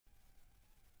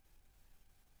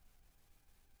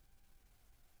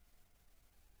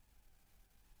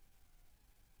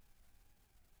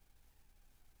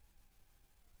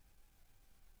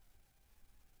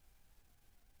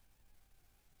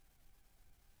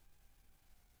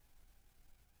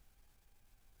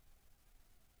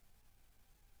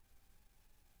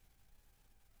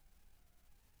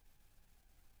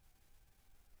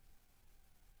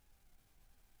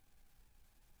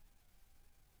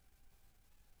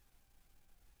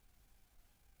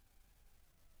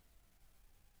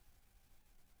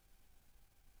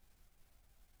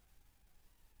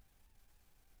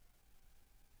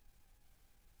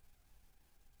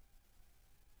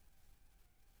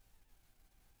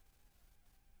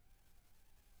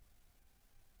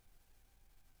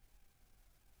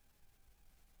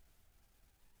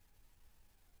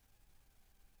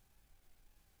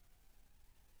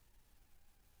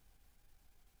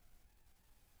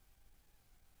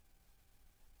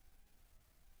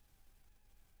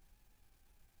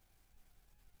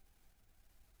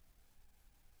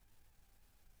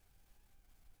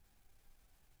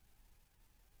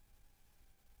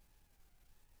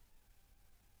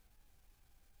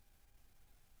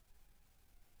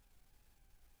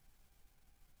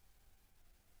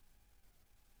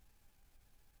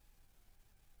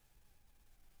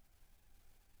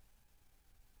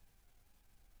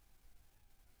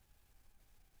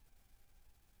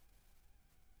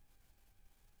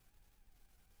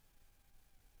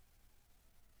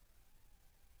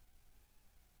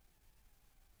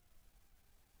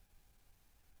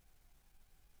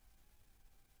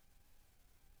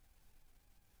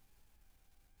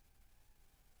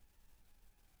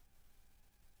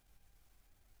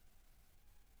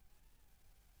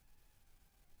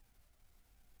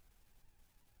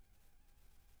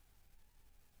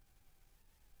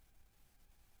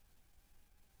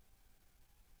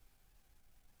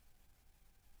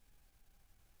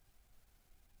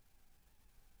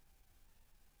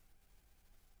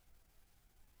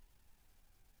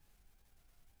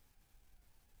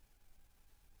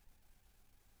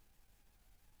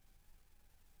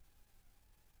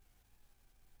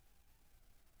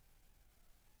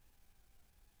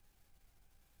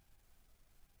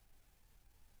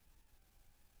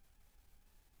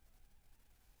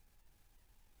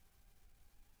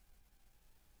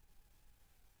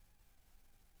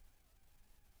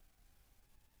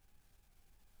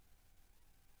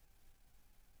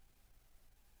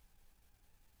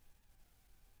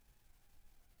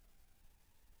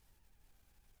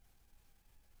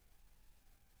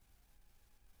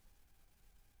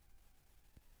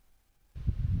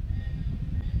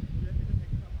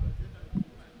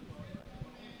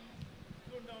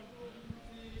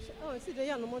see the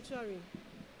young mortuary.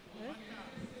 Eh?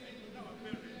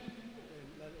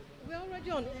 We're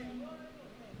already on.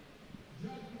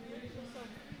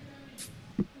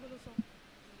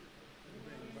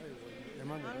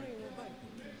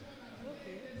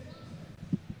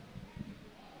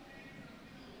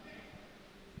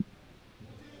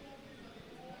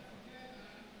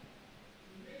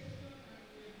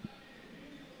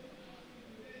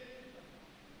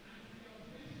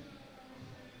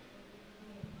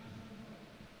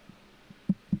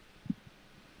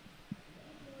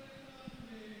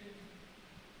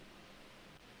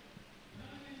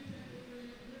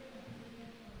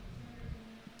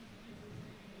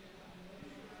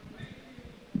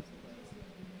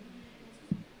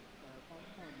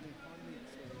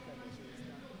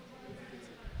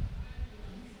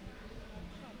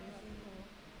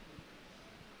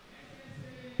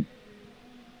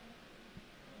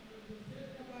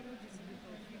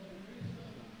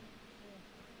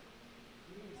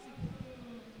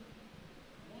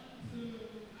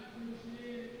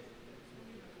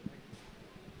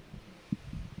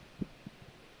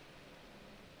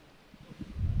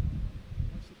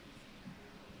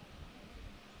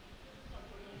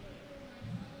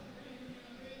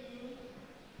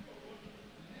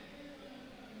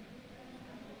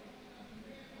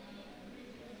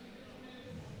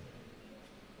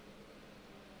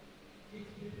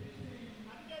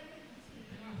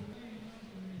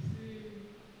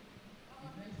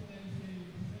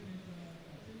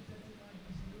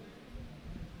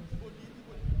 Okay.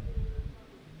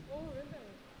 Oh, really?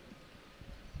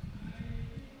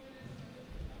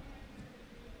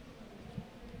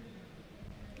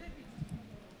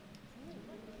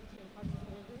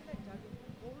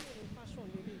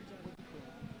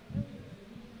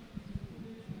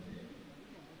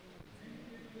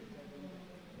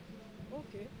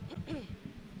 Okay.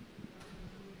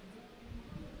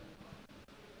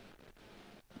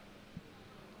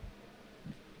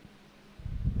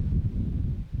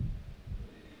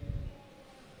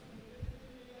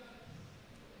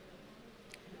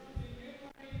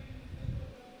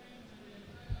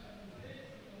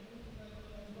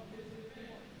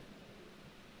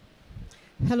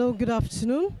 Hello, good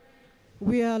afternoon.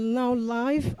 We are now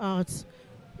live at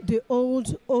the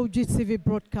old OGTV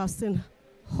Broadcasting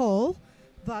Hall.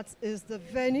 That is the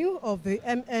venue of the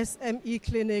MSME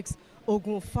Clinics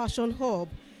Ogun Fashion Hub.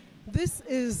 This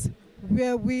is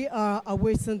where we are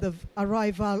awaiting the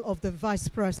arrival of the Vice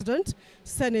President,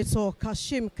 Senator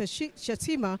Kashim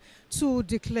Shettima, to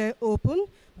declare open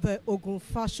the Ogun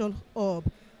Fashion Hub.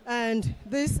 And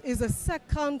this is a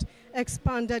second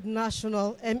expanded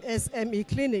national MSME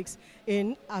clinics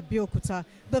in Abeokuta.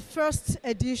 The first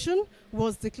edition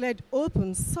was declared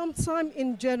open sometime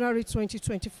in January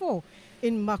 2024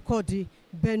 in Makurdi,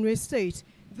 Benue State.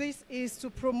 This is to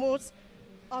promote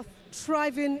a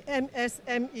thriving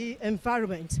MSME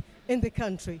environment in the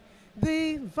country.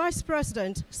 The Vice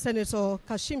President, Senator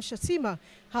Kashim Shettima,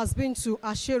 has been to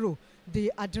Asheru,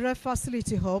 the Adre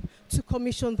Facility Hub, to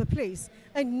commission the place.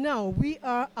 And now we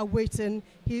are awaiting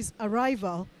his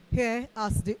arrival here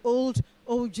at the old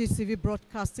OGTV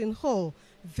Broadcasting Hall,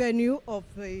 venue of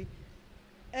the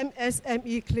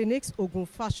MSME Clinics Ogun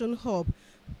Fashion Hub.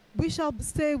 We shall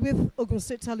stay with Ogun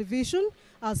State Television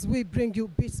as we bring you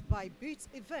bit by bit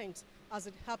event as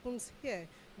it happens here.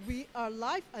 We are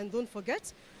live, and don't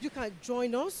forget, you can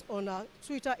join us on our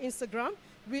Twitter, Instagram.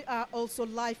 We are also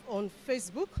live on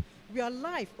Facebook. We are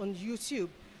live on YouTube.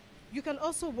 You can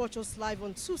also watch us live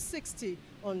on 260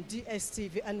 on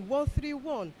DSTV and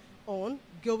 131 on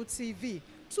GoTV.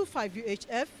 25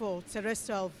 UHF for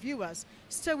terrestrial viewers.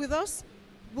 Stay with us.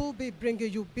 We'll be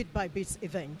bringing you bit by bit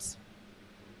events.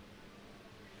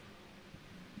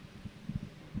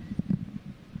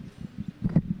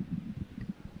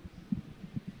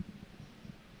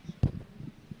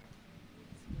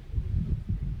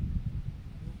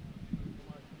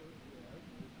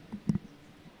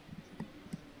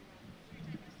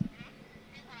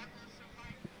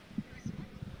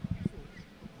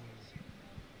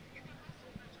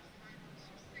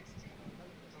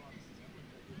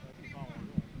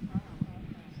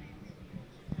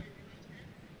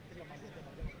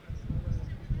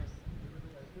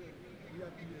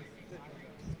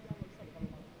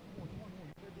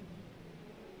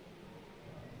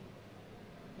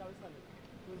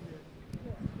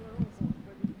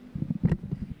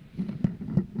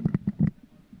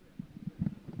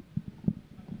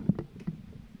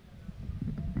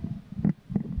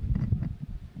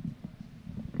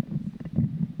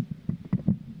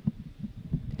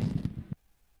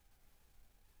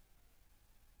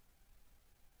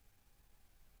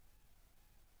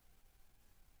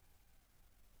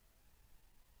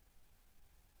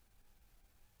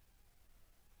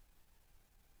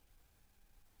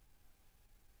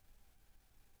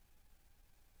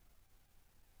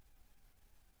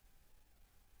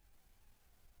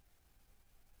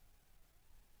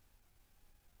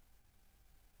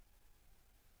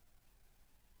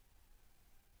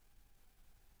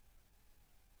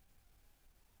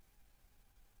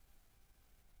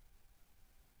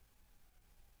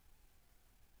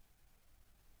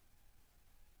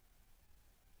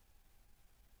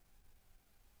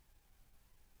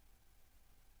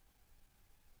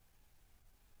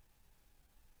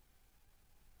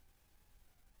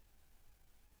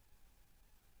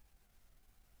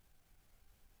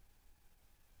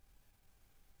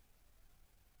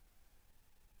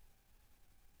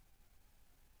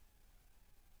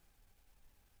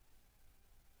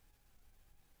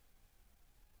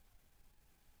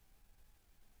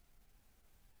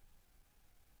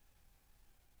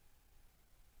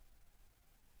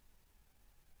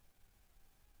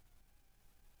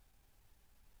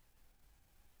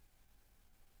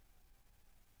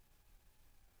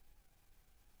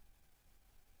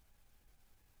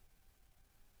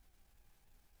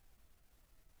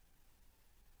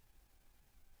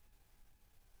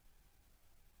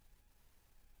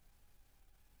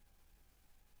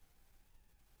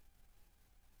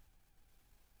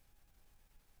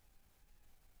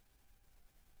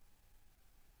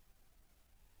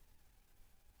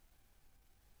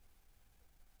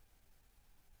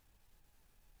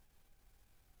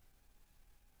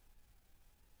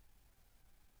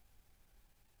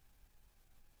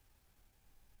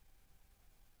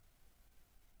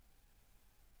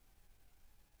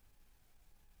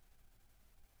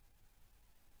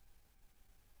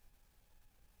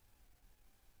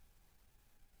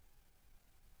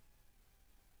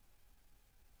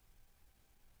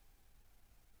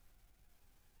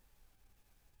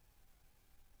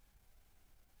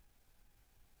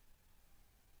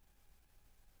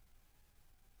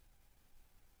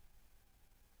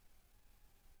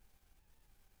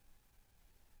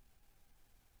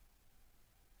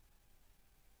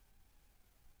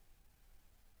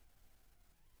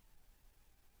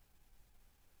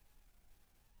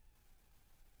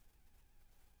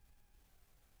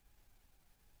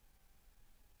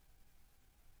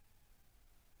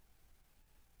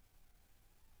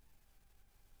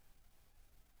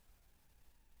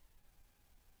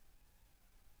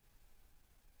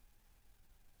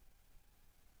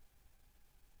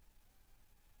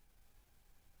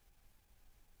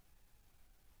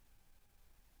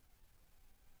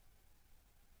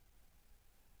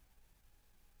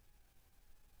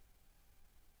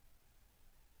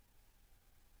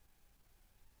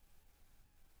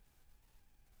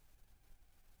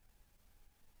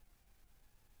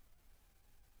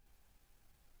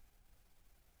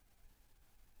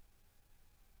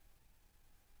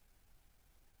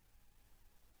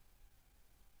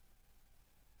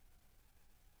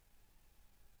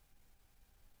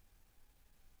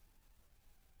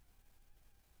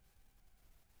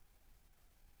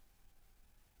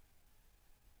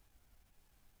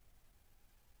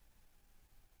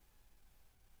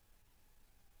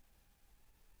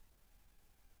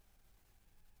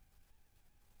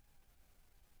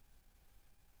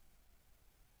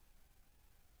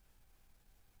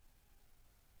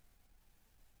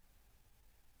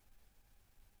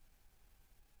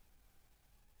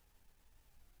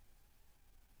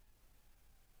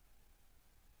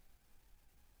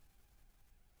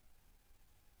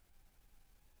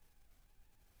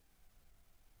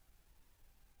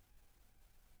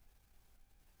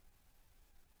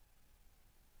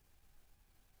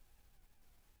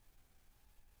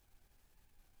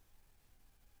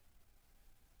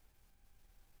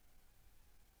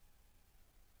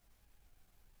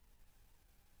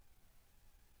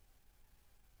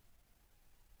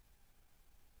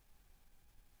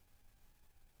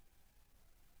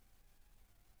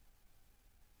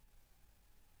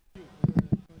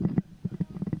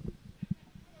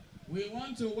 We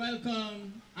want to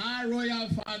welcome our royal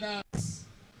fathers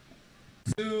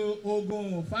to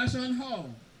Ogun Fashion Hall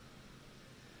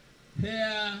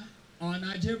here on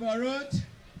Ajebo Road,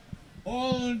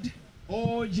 old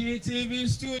OGTV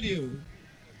studio.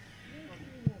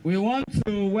 We want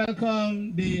to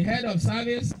welcome the head of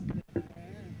service,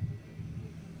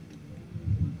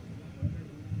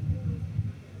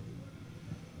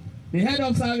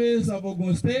 of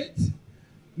Ogun State,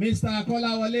 Mr.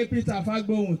 Kolawole Peter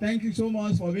Fagbohun. Thank you so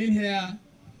much for being here.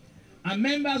 And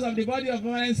members of the body of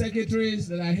permanent secretaries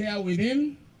that are here with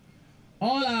him,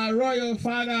 all our royal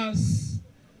fathers,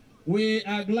 we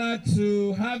are glad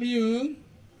to have you.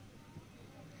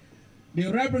 The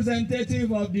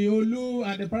representative of the Olu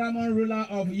and the paramount ruler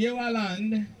of Yewa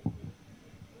land,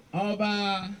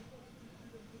 Oba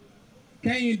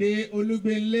Kehinde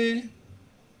Olugbenle,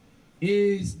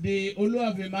 is the Olu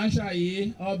of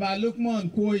Imashayi, Oba Lukman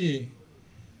Koye.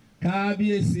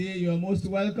 Kabiyesi, you're most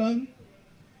welcome.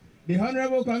 The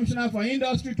Honorable Commissioner for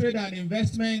Industry, Trade and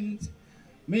Investment,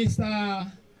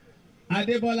 Mr.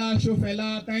 Adebola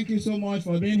Shofela, thank you so much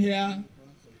for being here.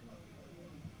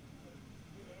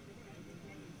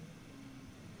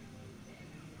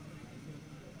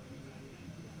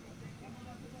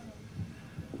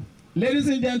 Ladies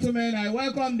and gentlemen, I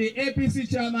welcome the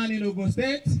APC chairman in Ogun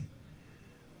State,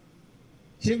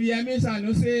 Chief Yemi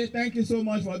Sanusi. Thank you so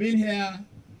much for being here.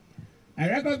 I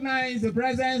recognize the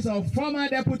presence of former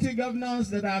deputy governors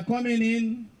that are coming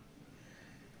in.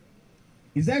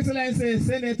 His Excellency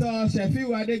Senator Shefiu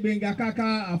Adegbenga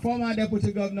Kaka, a former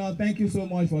deputy governor. Thank you so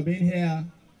much for being here.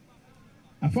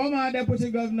 A former deputy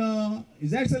governor,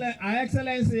 His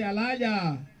Excellency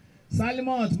Alhaja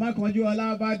Salimot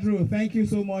Makanjuola Badru, thank you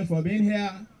so much for being here.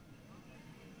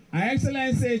 Her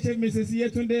Excellency Chief Mrs.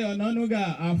 Yetunde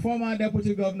Onanuga, our former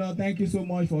deputy governor, thank you so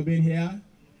much for being here.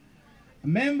 A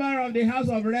member of the House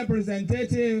of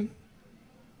Representatives,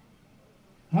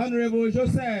 Honorable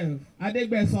Joseph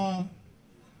Adegbeson,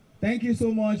 thank you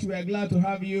so much. We are glad to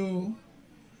have you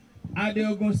at the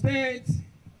Ogun State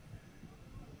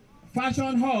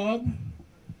Fashion Hub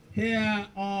here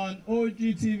on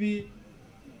OGTV.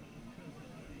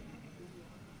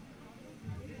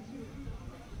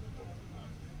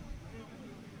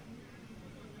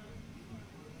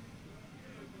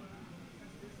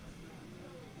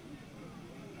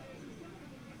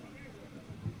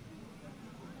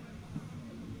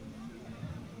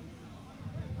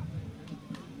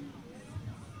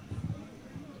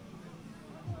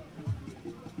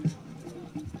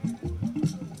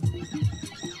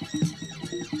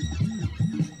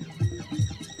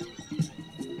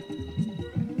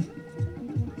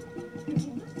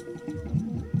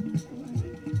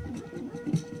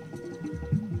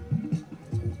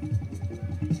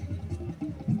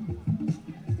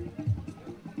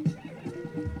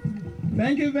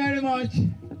 Thank you very much.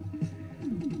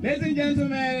 Ladies and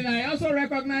gentlemen, I also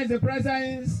recognize the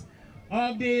presence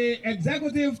of the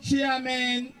executive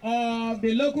chairman of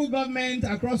the local government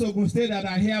across Ogun State that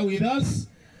are here with us.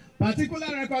 Particular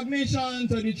recognition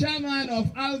to the chairman of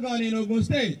Algon in Ogun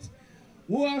State,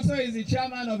 who also is the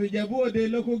chairman of Ijebu-Ode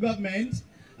local government,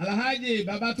 Alhaji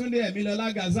Babatunde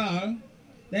Emilola Gazal.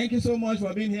 Thank you so much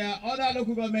for being here. Other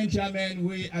local government chairmen,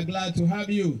 we are glad to have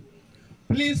you.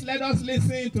 Please let us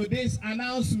listen to this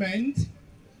announcement.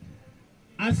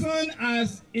 As soon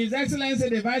as His Excellency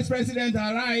the Vice President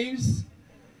arrives,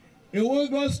 he will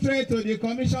go straight to the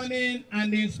commissioning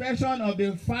and the inspection of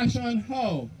the fashion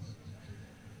hub.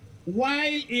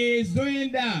 While he is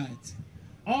doing that,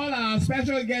 all our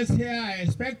special guests here are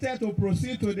expected to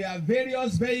proceed to their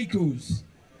various vehicles.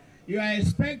 You are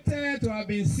expected to have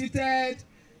been seated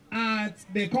at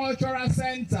the cultural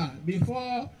center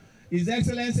before His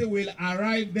Excellency will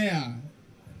arrive there.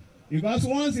 Because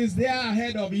once he's there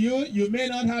ahead of you, you may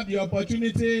not have the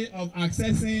opportunity of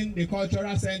accessing the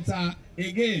cultural center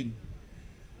again.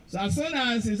 So as soon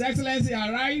as His Excellency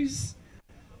arrives,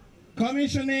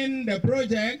 commissioning the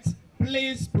project,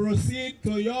 please proceed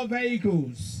to your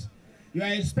vehicles. You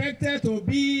are expected to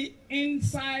be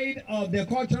inside of the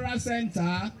cultural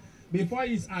center before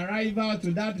his arrival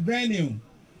to that venue.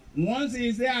 Once he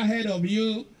is there ahead of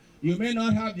you, you may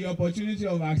not have the opportunity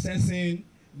of accessing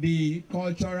the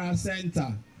cultural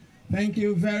center. Thank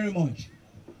you very much.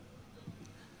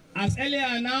 As earlier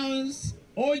announced,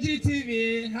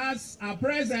 OGTV has a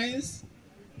presence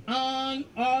on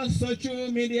all social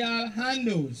media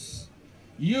handles: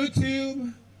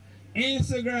 YouTube,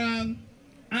 Instagram,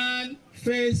 and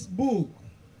Facebook.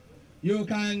 You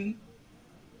can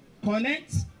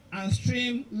connect and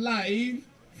stream live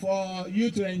for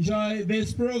you to enjoy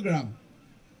this program.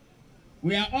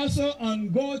 We are also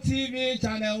on GoTV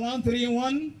channel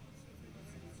 131,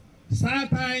 Star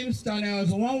Times channels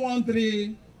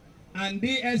 113, and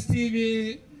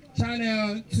DSTV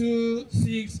channel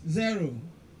 260.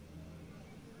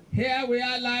 Here we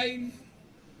are live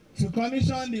to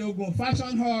commission the Ogun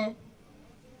Fashion Hub,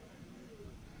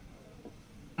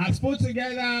 as put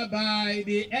together by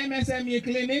the MSME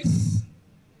clinics,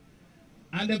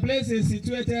 and the place is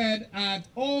situated at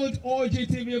Old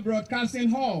OGTV Broadcasting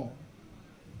Hall,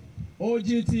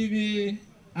 OGTV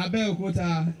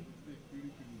Abeokuta.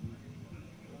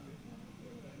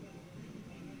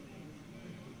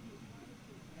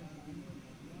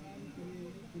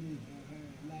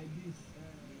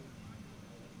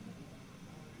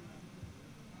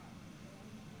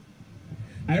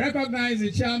 I recognize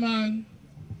the chairman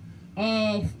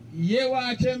of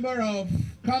Yewa Chamber of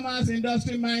Commerce,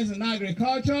 Industry, Mines and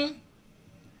Agriculture,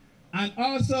 and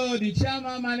also the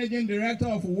chairman managing director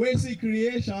of Wesi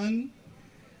Creation,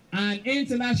 an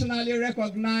internationally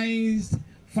recognized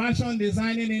fashion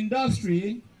designing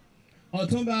industry,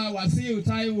 Otumba Wasiu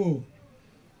Taiwo,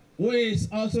 who is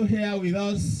also here with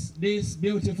us this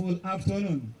beautiful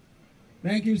afternoon.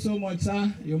 Thank you so much,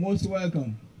 sir. You're most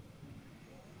welcome.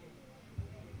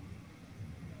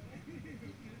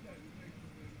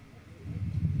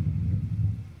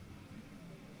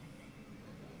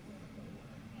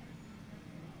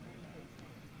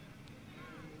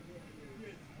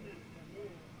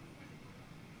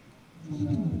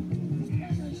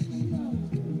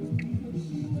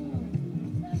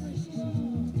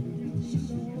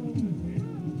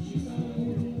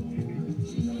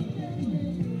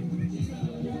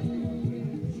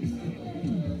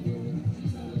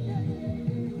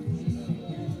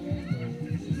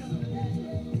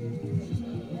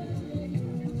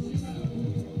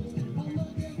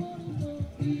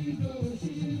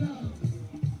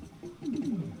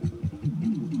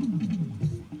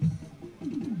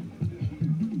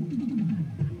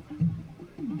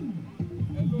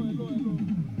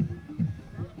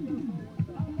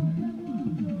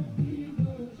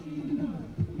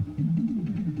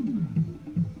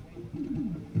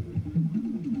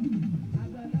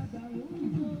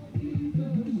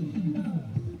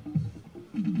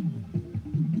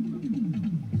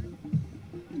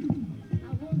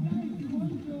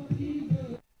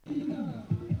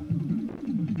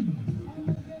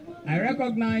 I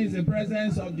recognize the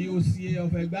presence of the OCA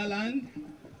of Egbaland,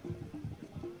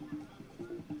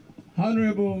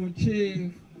 Honorable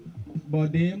Chief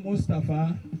Bode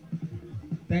Mustafa.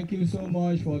 Thank you so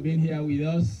much for being here with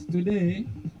us today.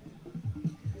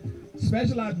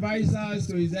 Special advisors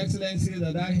to His Excellency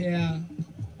that are here,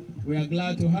 we are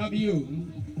glad to have you.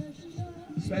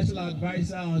 Special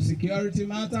advisor on security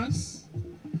matters,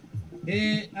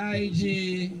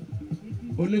 AIG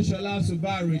Olushola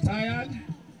Suba retired.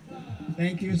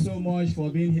 Thank you so much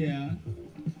for being here.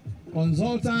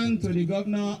 Consultant to the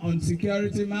Governor on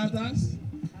security matters,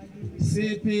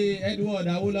 CP Edward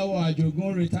Awolowo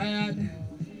Ajogun retired.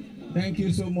 Thank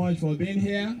you so much for being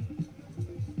here.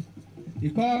 The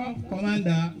Corps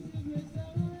Commander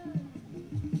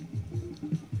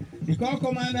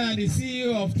and the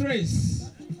CEO of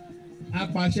Trace,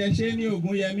 Apashe Sheni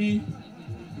Ogunyemi.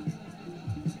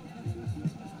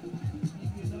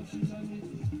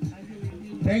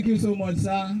 Thank you so much,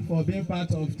 sir, for being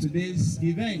part of today's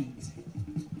event.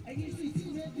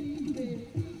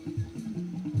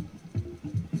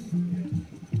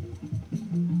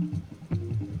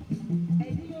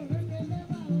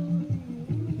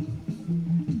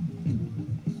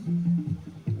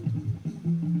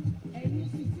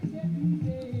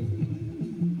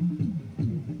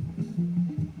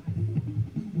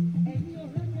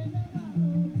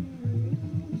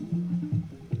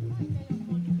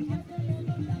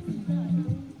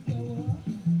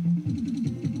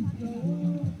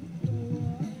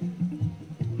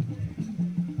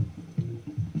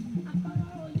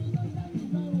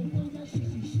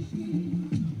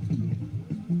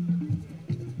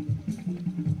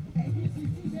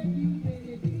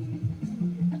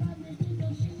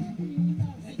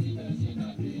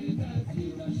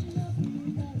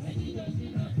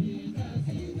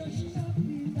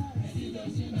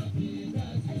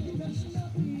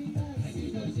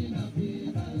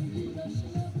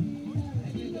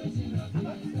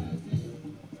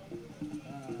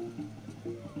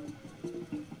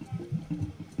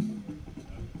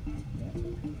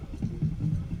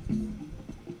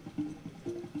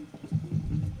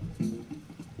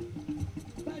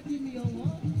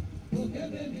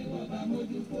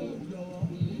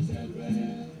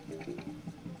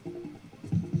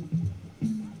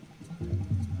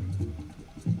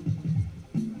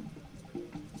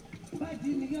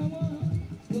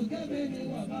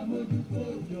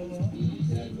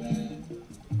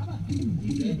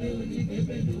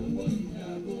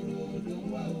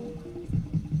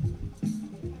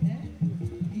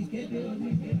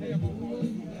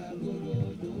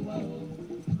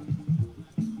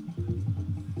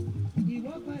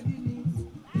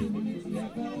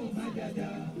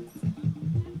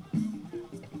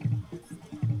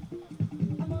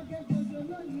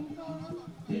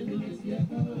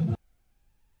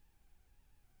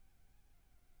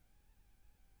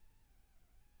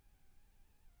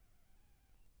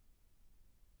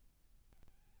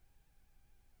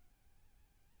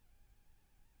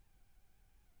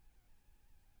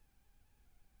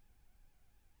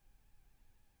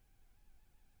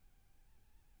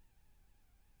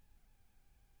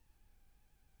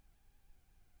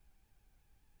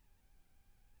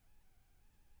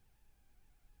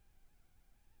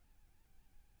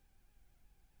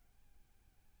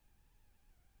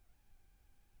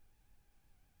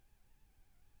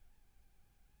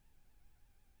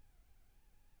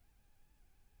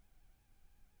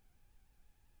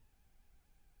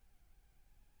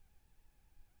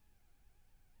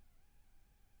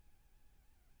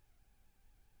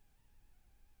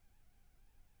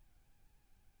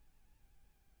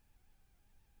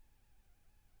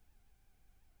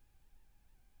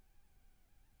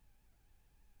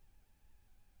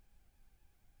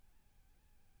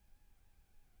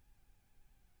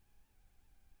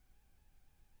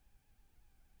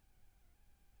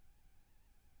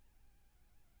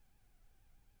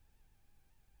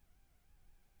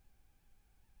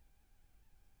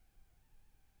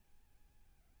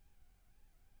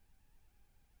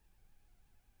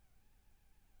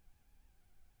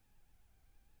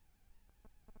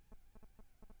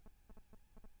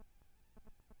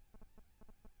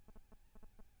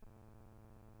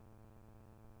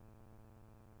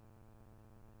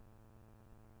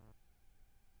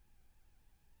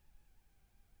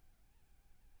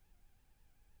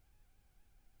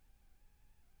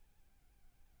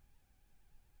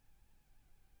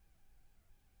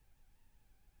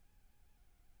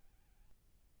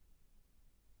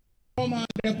 Former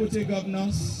deputy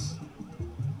governors,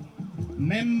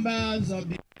 members of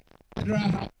the Federal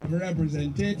House of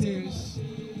Representatives,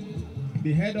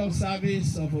 the head of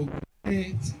service of Ogun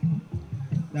State,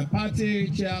 the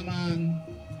party chairman,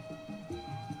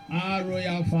 our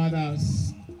royal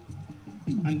fathers,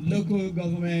 and local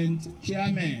government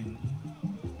chairmen.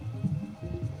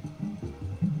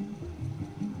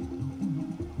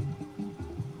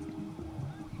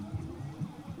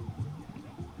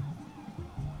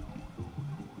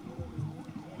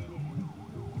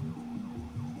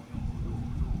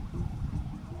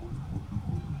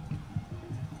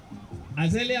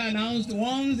 As earlier announced,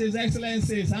 once His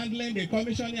Excellency is handling the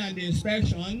commissioning and the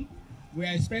inspection, we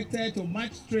are expected to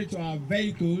march straight to our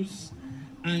vehicles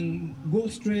and go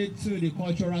straight to the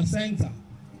cultural center.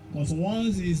 Because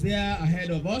once he's there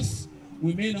ahead of us,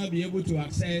 we may not be able to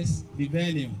access the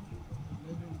venue.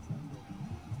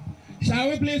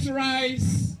 Shall we please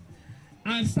rise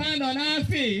and stand on our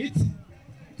feet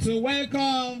to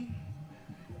welcome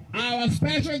our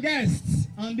special guests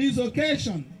on this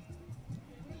occasion?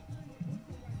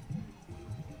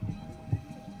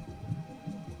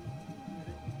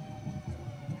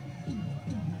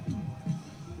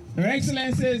 Your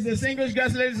Excellencies, distinguished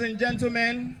guests, ladies and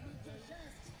gentlemen,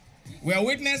 we are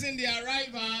witnessing the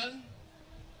arrival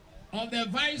of the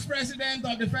Vice President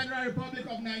of the Federal Republic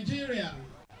of Nigeria,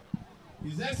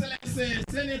 His Excellency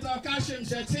Senator Kashim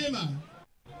Shettima,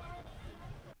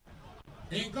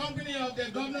 in company of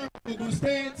the Governor of Ogun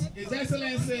State, His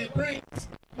Excellency Prince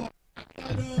Ogun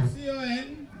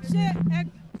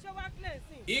Msme,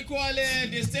 equally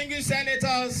distinguished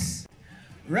senators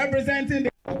representing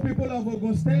the people of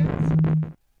Ogun State,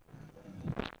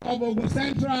 of Ogun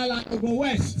Central and Ogun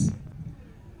West,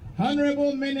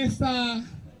 Honorable Minister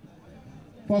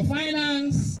for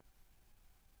Finance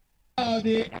of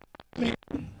the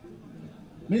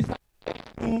Mr.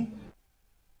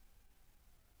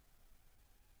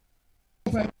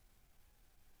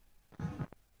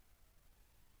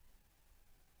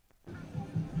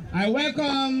 I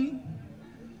welcome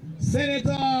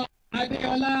Senator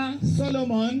Adeola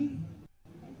Solomon,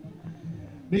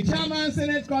 the Chairman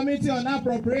Senate Committee on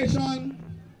Appropriation,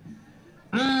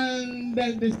 and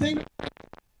the distinguished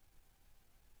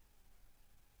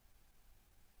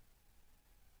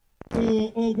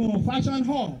to Ogun Fashion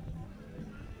Hall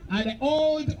at the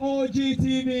old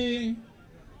OGTV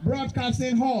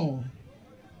Broadcasting Hall.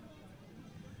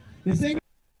 Distinguished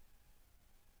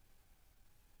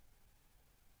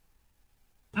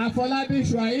Afolabi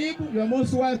Shuaib, you're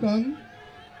most welcome.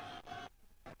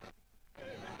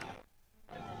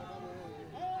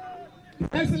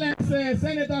 Excellency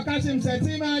Senator Kashim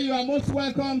Shettima, you are most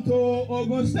welcome to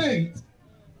Ogun State.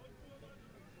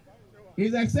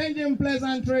 He's exchanging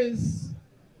pleasantries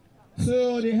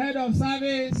to the head of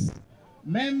service,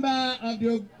 member of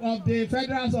the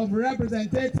Federal House of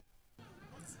Representatives,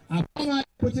 a former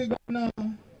deputy governor,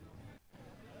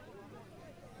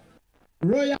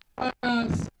 royal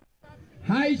fathers,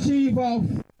 high chief of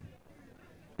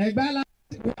Egbaland.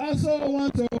 We also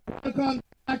want to welcome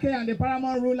Ake and the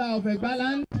paramount ruler of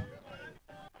Egbaland,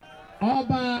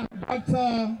 Oba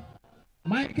Dr.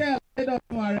 Michael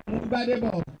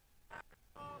Gbadebo,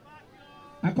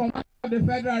 a commander of the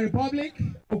Federal Republic,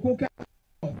 Okuka.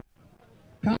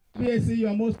 KBAC, you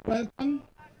are most welcome.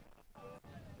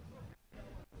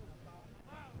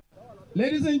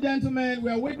 Ladies and gentlemen,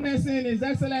 we are witnessing His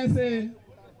Excellency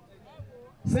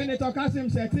Senator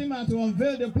Kashim Shettima to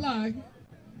unveil the flag.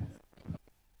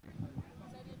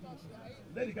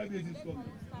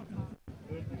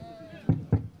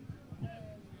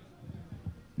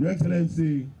 Your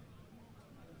Excellency,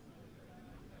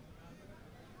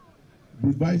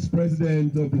 the Vice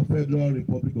President of the Federal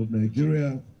Republic of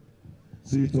Nigeria,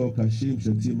 Senator Kashim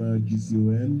Shettima,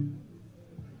 GCON,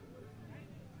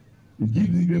 it gives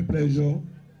me great pleasure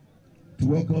to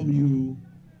welcome you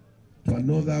to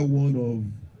another one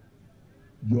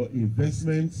of your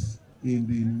investments in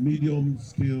the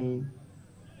medium-scale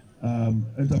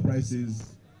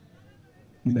enterprises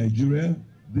in Nigeria,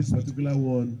 this particular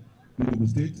one in Ogun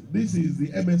State. This is the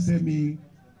MSME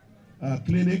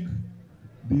clinic,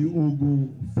 the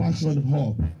Ogun Fashion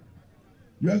Hub.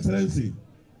 Your Excellency,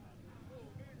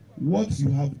 what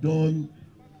you have done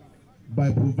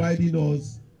by providing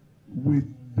us with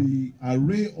the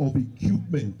array of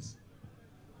equipment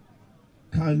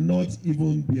cannot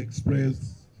even be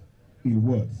expressed in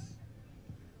words.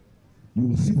 You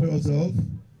will see for yourself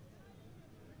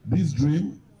this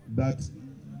dream that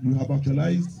you have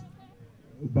actualized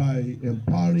by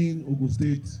empowering Ogun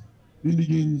State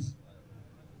indigenes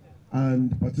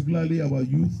and particularly our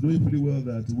youth, knowing pretty well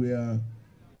that we are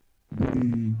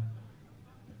the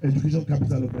education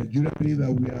capital of Nigeria, meaning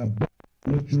that we are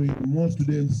nurturing more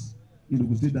students in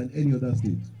Ogun State than any other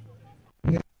state.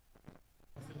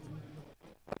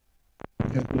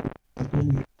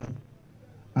 Come here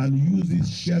and use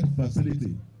this shared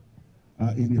facility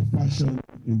in the fashion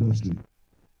industry.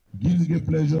 Gives me great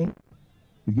pleasure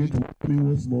again to welcome you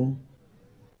once more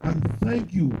and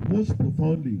thank you most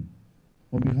profoundly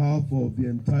on behalf of the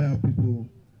entire people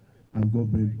and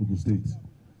government of Ogun State.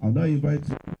 I'll now invite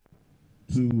you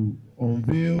to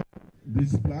unveil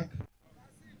this plaque.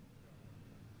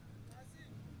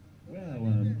 Where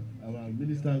are our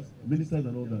ministers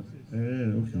and all that?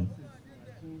 Okay.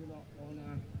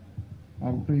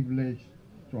 I'm privileged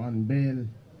to unveil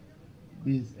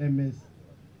this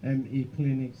MSME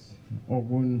clinics,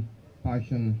 Ogun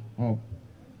Passion Hub,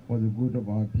 for the good of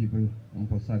our people and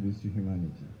for service to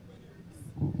humanity.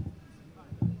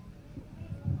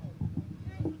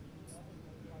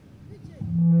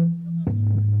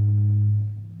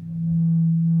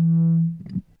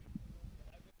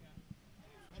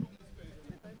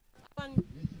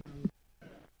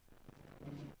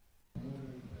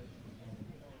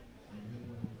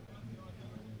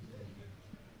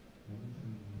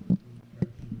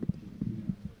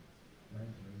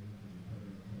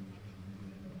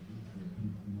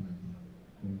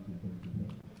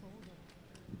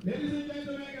 Ladies and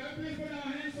gentlemen, can we please put our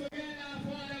hands together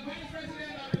for the Vice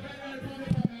President of the Federal Republic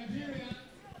of Nigeria?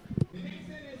 The next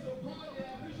thing is to call the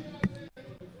official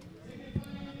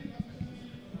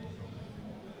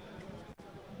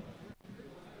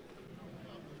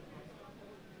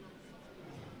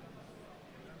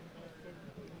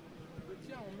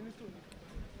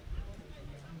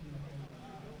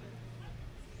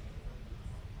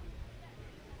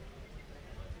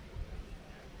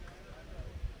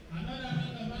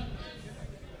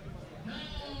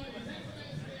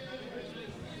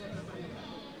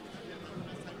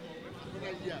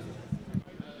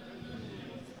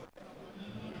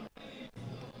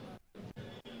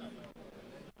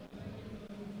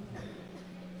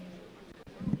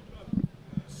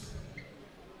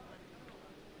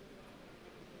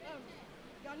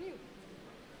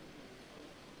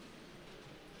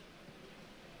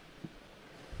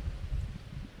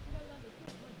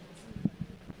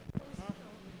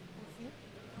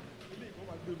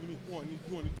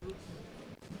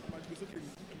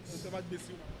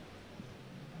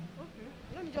Okay,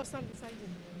 let me just stand beside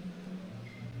him.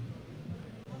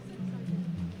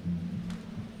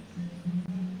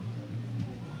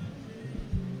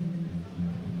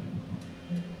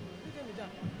 Give me that.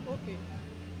 Okay.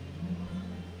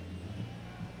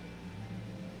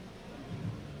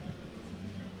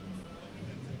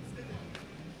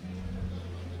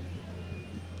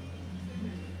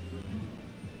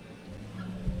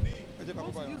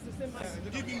 want to use the same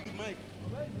mic. Give him the mic.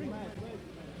 Where's the mic?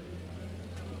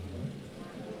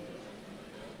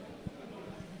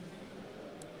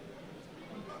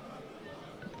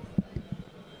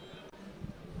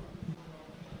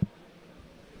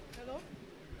 Hello?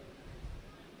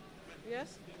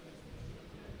 Yes?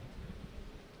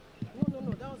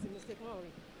 No, that was a mistake,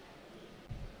 Maori.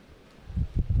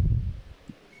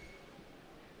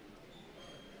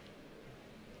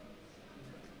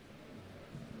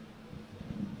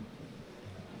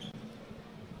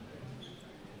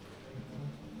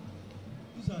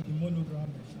 These are the monogram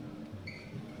machines.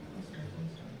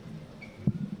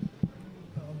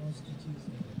 Stitches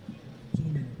in 2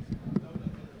 minutes.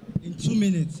 In 2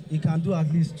 minutes, it can do at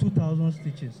least 2,000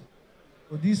 stitches.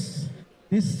 So this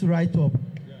write-up,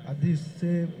 at least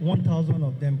say 1,000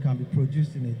 of them can be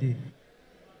produced in a day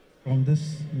from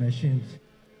these machines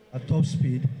at top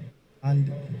speed,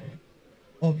 and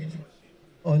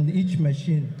on each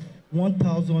machine,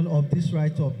 1,000 of this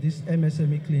write-up, this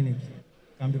MSME clinic,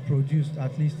 can be produced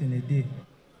at least in a day. You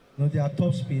know, they are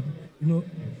top speed. You know,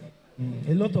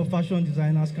 a lot of fashion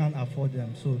designers can't afford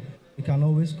them, so you can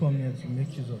always come here to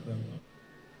make use of them.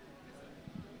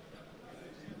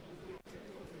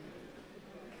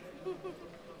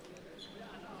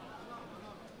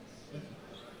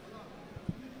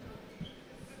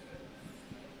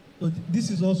 So this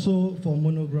is also for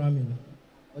monogramming,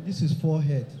 but this is 4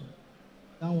 head.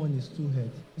 That one is 2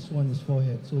 head. This one is 4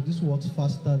 head. So this works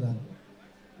faster than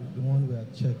the one we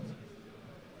had checked.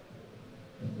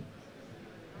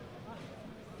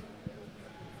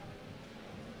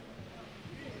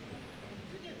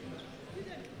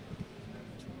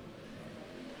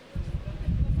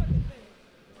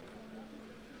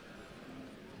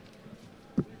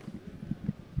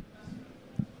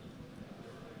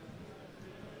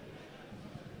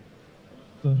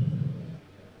 So,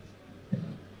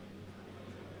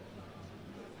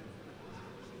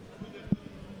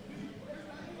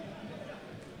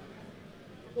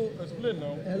 Explain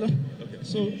now. hello.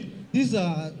 So these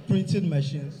are printing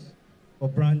machines for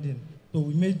branding. So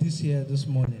we made this here this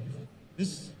morning.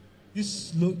 These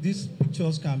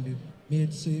pictures can be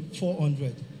made, say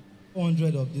 400.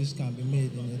 400 of these can be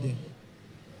made in a day.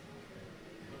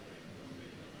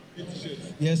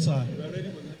 Yes, sir.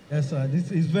 Yes, sir.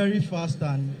 This is very fast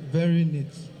and very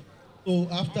neat. So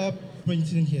after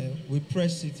printing here, we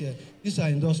press it here. These are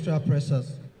industrial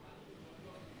pressers.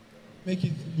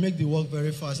 Make the work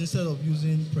very fast instead of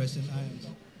using pressing irons.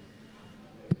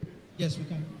 Yes, we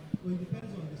can. Well, it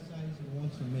depends on the size we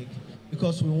want to make,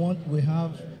 because we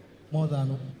have more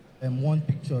than one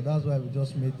picture. That's why we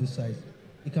just made this size.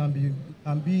 It can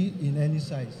be in any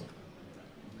size.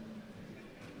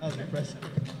 That's the pressing.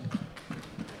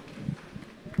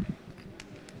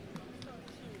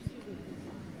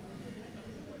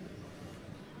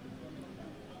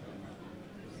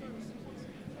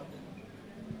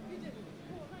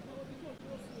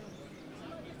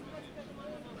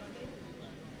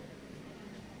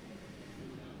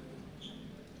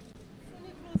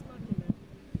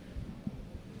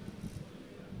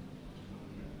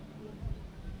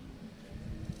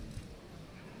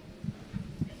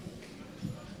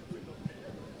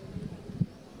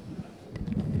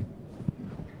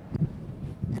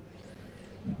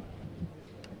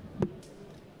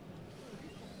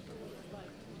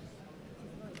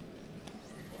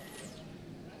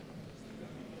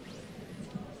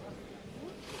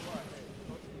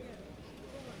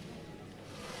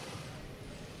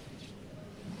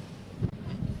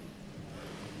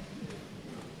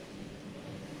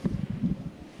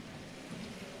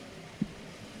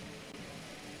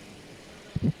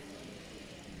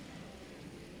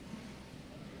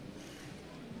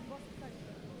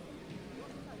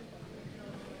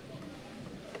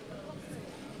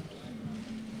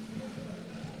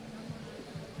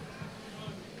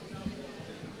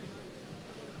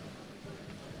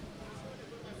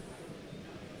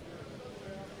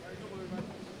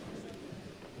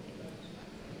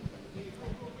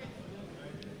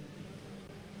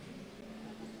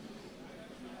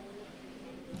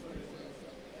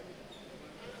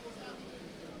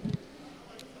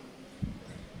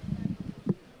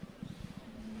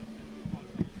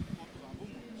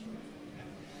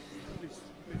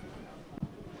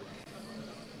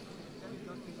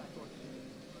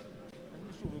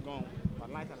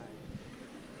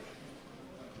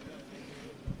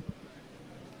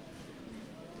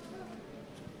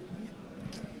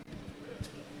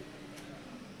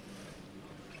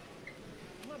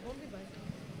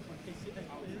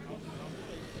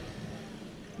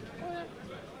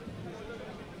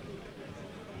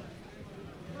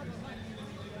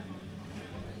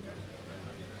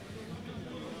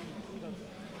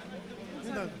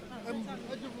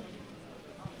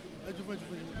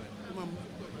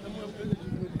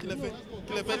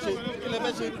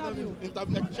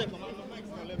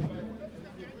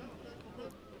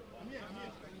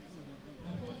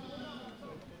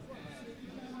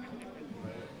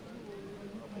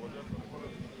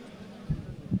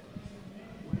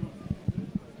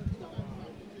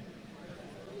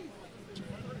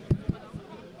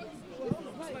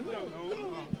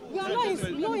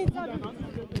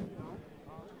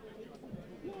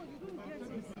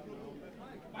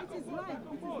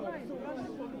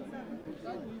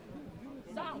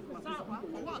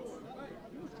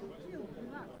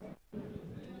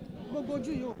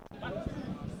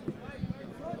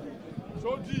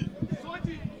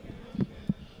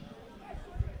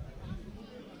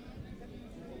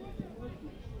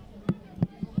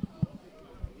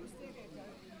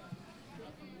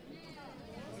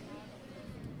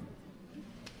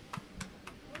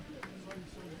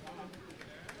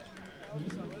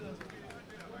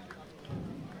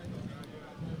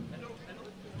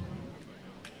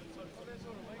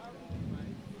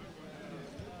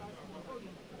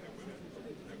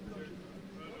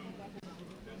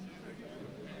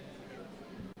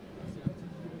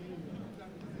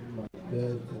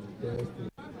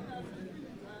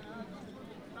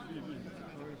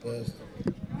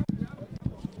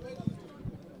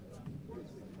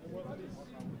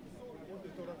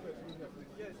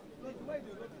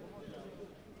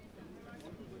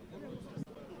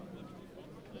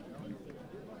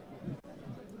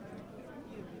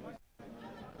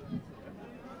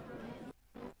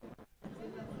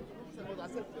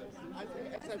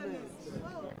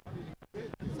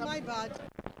 My bad.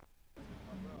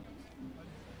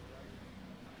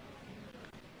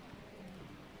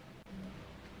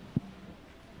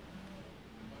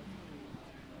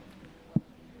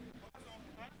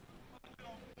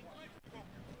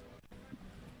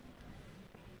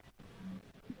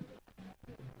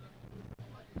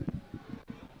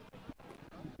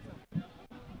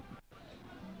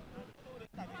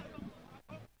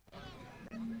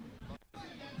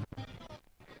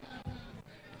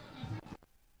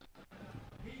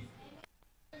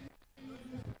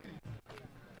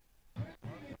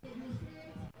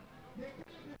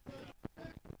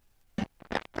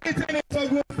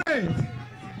 Ogun State.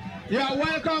 You are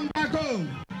welcome back home.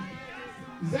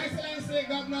 His Excellency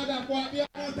Governor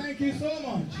Abeokuta, thank you so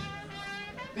much.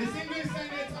 Distinguished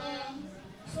Senator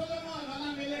Solomon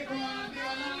Olamileko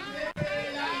Adeola.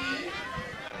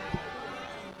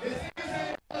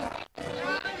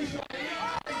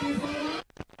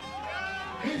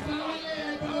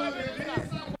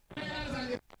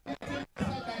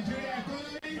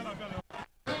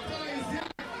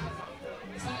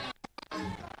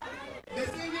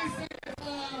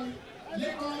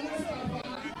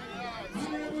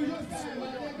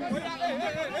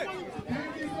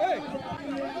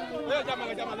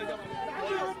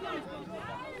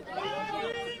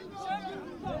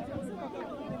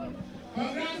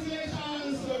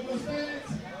 Congratulations, Ogun State.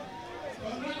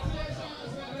 Congratulations,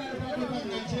 Federal Republic of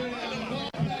Nigeria.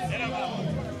 God bless you all.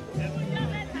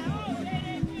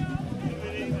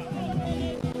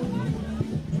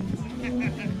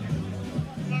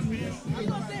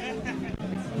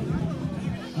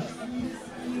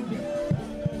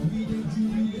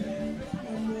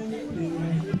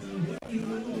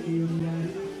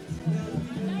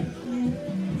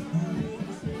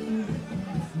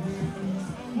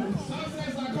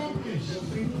 Success accomplished.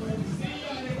 See you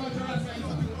at the cultural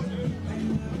center.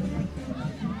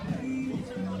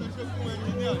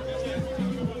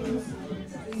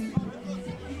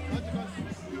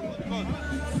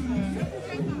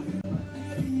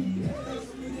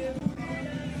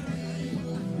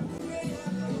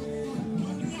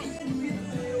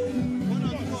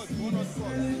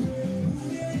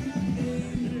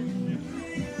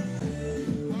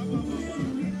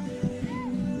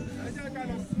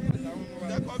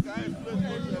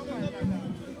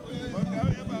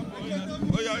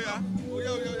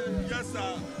 Yes,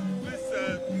 sir. Please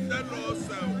tell us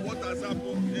what has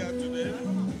happened here today.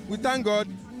 We thank God.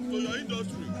 To your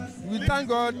industry. We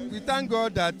thank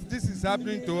God that this is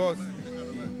happening to us.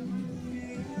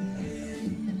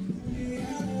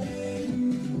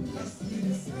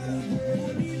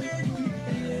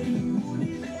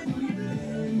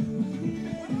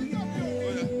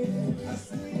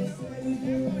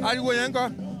 Ariwo yẹn ńkọ́?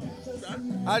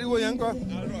 Ariwo yẹn ńkọ́?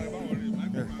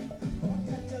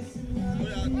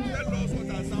 Tell us what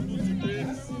has happened today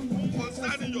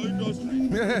concerning your industry.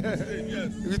 Yes.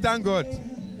 We thank God.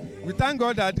 We thank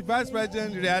God that the Vice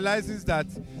President realizes that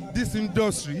this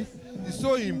industry is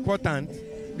so important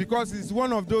because it's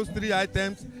one of those three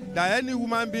items that any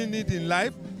human being needs in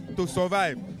life to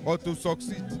survive or to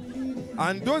succeed.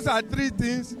 And those are three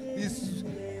things: is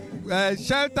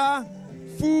shelter,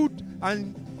 food,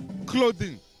 and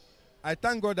clothing. I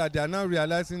thank God that they are now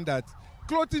realizing that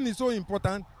clothing is so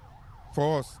important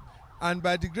for us. And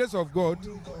by the grace of God,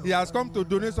 he has come to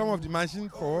donate some of the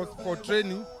machines for us for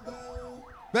training.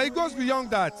 But it goes beyond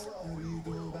that.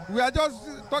 We are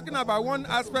just talking about one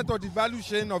aspect of the value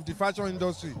chain of the fashion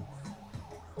industry.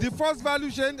 The first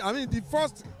value chain, the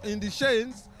first in the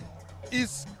chains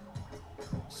is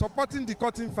supporting the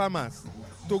cotton farmers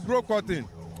to grow cotton.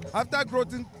 After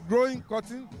growing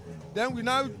cotton, then we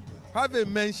now have a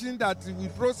machine that will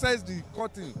process the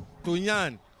cotton to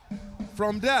yarn.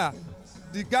 From there,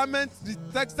 the garment, the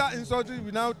textile industry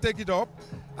will now take it up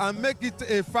and make it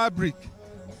a fabric.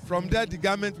 From there, the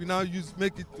garment we now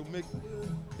make it to make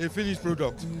a finished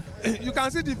product. You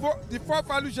can see the fourth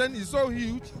value chain is so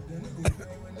huge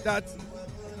that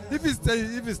if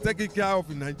it's taken care of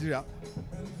in Nigeria,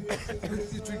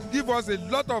 it will give us a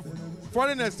lot of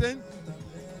foreign exchange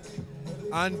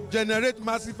and generate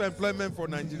massive employment for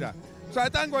Nigeria. So I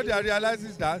thank God they are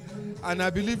realizing that, and I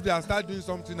believe they are start doing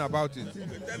something about it.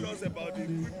 Tell us about the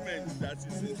equipment that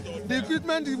is installed. The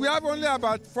equipment, we have only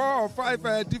about 4 or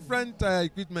 5 different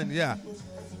equipment here,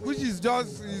 which is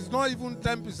not even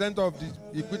 10% of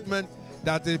the equipment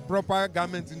that a proper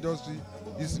garment industry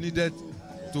is needed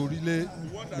to really.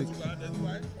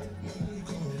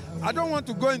 I don't want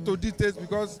to go into details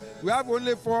because we have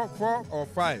only 4 or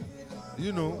 5.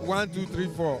 1, 2, 3,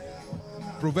 4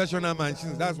 professional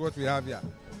machines. That's what we have here.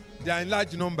 They are in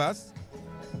large numbers,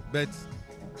 but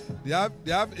they have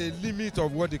a limit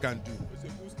of what they can do. It's a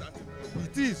good starting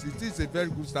point. It is a very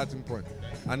good starting point.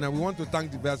 And we want to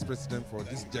thank the Vice President for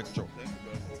this gesture.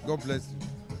 God bless you.